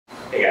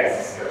Hey guys,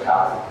 this is Coach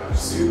Alex, Coach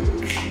Sue,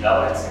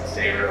 and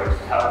today we're going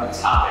to cover the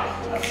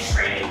topic of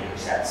training your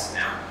chest.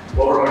 Now,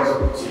 what we're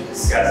going to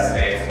discuss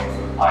today is going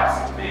to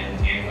apply to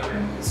men and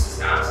women. This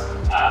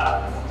does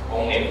not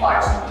only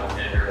apply to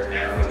the gender, and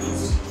everyone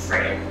needs to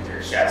train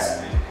their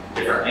chest in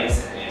different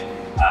lengths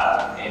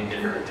and in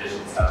different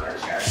positions of their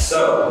chest.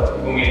 So,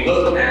 when we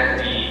look at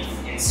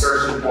the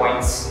insertion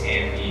points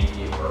and the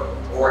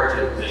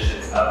origin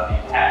positions of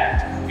the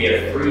pad, we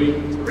have three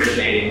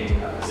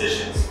originating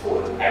positions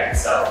for the pad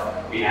itself.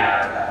 We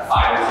have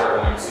fibers that are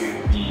going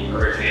to be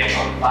originating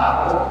on the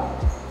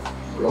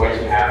platform. We're going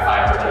to have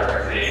fibers that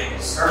are originating on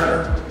the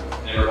sternum,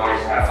 and then we're going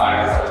to have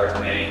fibers that are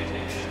originating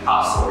in the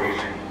costal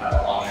region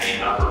along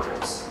the upper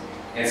ribs.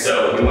 And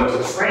so we want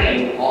to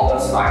train all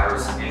those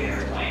fibers in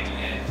their plane,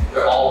 and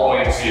they're all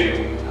going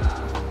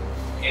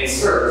to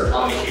insert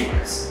on the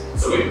humerus.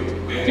 So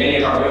with many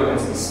of our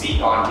movements, we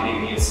speak on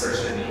getting the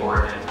insertion in the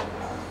origin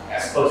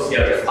as close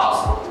together as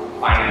possible,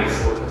 finding a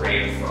shortened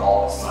range for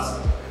all this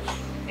muscle.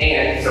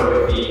 And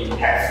so with the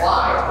pec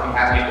fly, we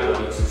have the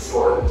ability to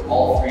shorten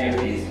all three of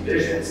these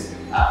divisions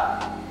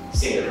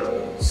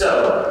singularly.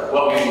 So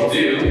what we will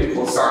do,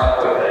 we'll start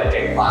off with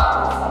a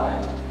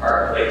platform fly,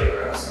 or plate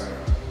row, sorry.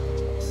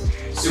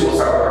 So we'll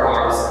start with her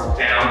arms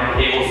down,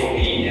 the cables will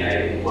be in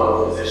a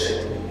low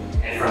position.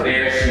 And from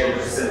there, she will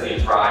just simply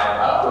drive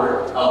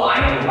upward,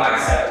 aligning the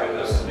bicep with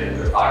those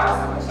particular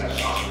fibers that we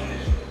touched on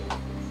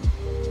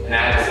initially. And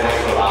that is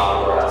going to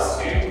allow for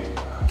us to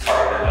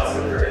target the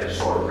musculature in a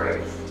short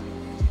range.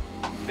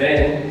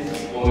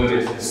 Then we'll move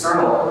into the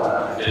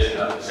sternal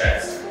division of the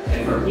chest.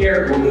 And from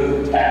here, we'll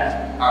move the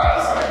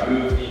pad,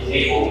 move the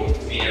cable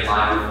to be in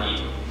line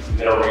with the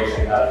middle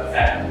region of the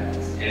pad.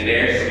 And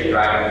there she'll be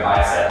driving the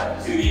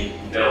bicep to the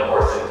middle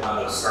portion of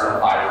those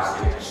sternal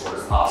fibers, getting as short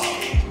as possible.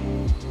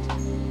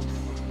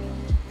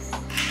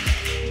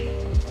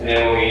 And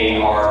then when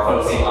we are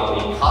focusing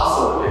on the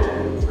costal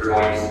division, we're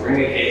going to bring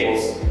the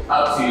cables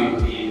up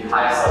to the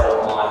highest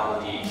level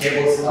on the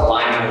cables,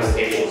 aligning those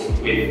cables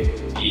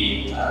with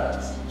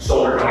the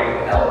shoulder joint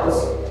and elbows,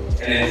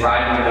 and then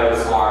driving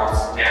those arms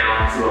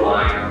down to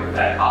align with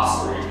that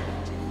costal region.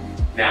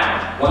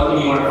 Now, one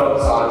thing you want to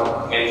focus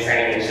on when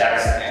training the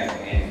chest and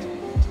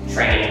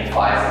training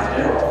flies in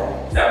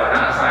general is that we're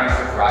not trying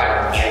to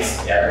drive the hands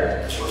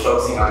together. We're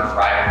focusing on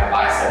driving the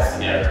biceps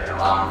together and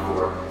allowing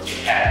for the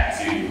pad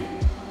to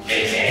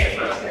maintain as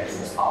much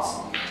tension as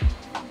possible.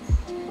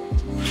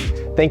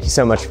 Thank you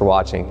so much for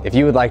watching. If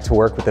you would like to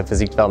work with a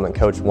physique development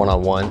coach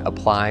one-on-one,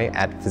 apply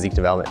at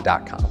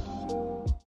physiquedevelopment.com.